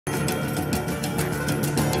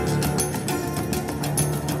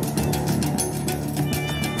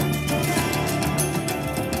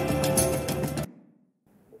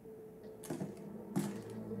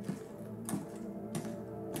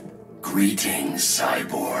Greetings,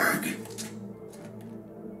 cyborg.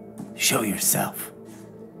 Show yourself.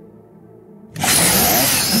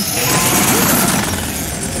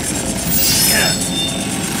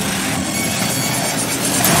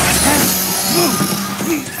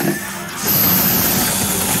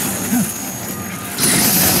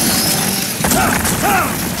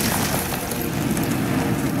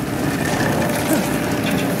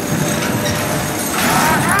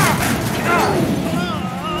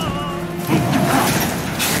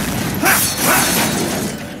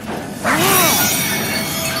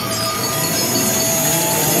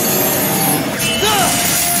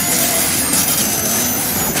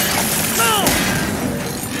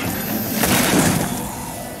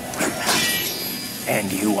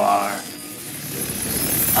 And you are?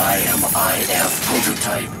 I am IF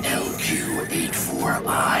prototype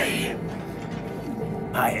LQ-84i.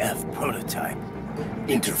 IF prototype.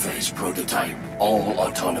 Interface prototype. All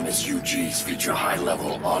autonomous UGs feature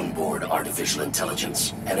high-level onboard artificial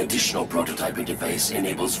intelligence. An additional prototype interface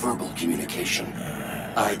enables verbal communication.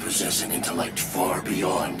 I possess an intellect far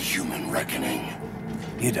beyond human reckoning.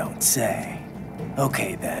 You don't say.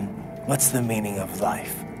 Okay then, what's the meaning of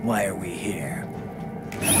life? Why are we here?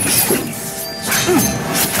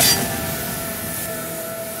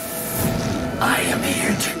 I am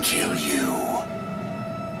here to kill you.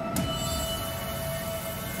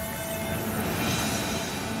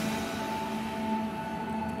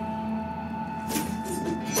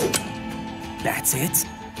 That's it?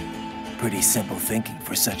 Pretty simple thinking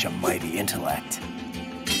for such a mighty intellect.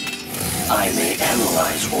 I may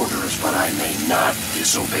analyze orders, but I may not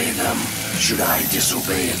disobey them. Should I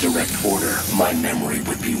disobey a direct order, my memory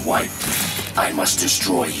would be wiped. I must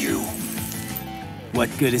destroy you. What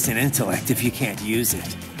good is an intellect if you can't use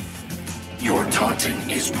it? Your taunting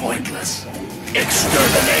is pointless.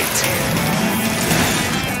 Exterminate!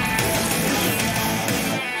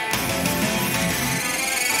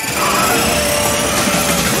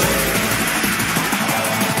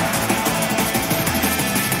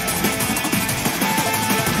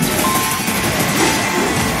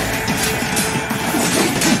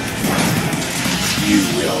 You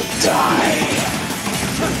will die.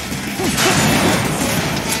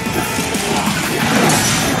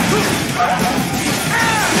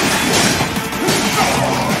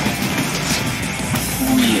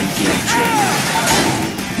 Re-engaging.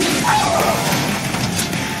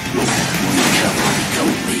 Recovery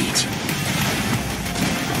complete.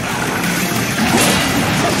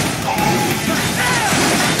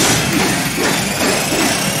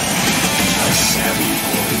 A savvy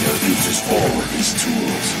warrior uses all of his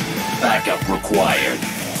tools. Backup required.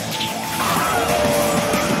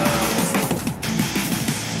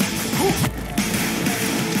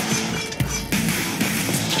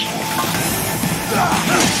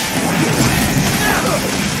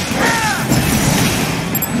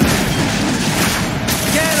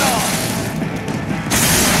 Get off!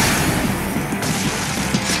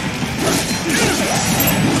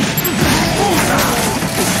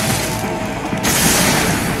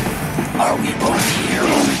 Are we both here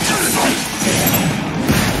only to fight?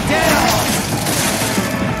 Get off!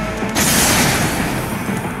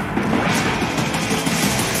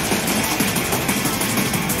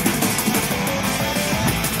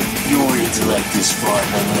 Your intellect is far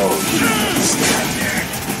below human standard.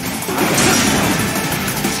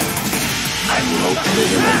 I will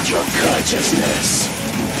obliterate your consciousness.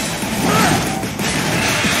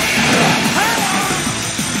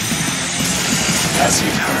 Does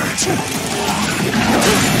it hurt?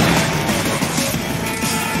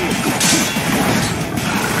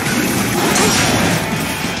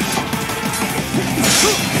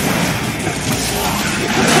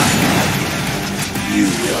 You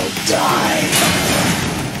will die.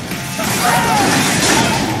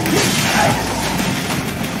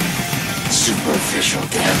 Superficial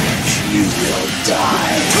damage. You will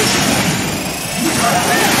die.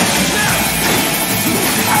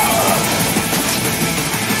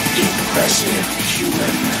 Impressive,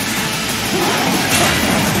 human.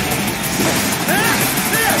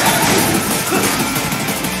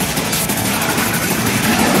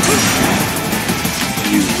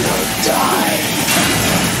 You will die.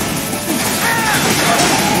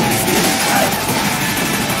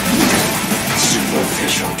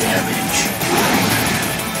 Superficial damage.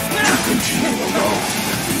 To continue alone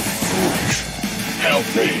would be foolish. Help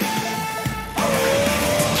me.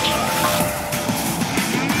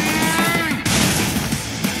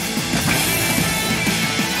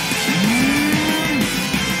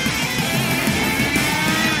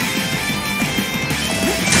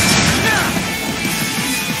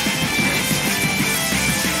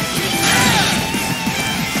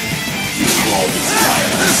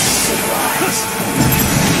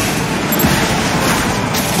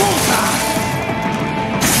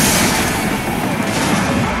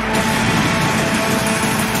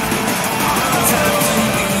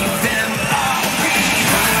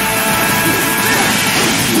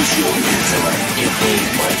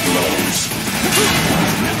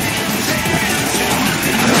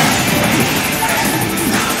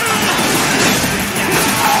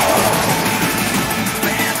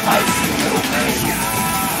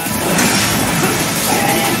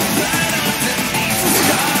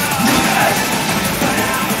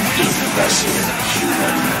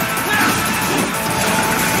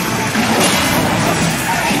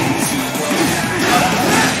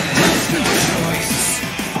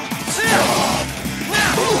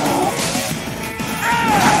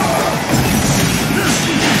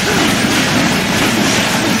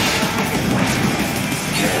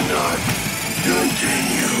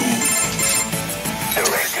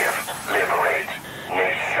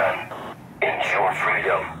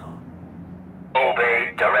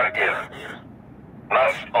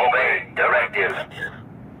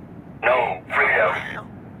 No freedom.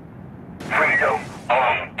 Freedom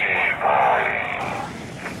on device.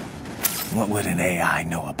 What would an AI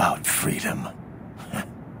know about freedom?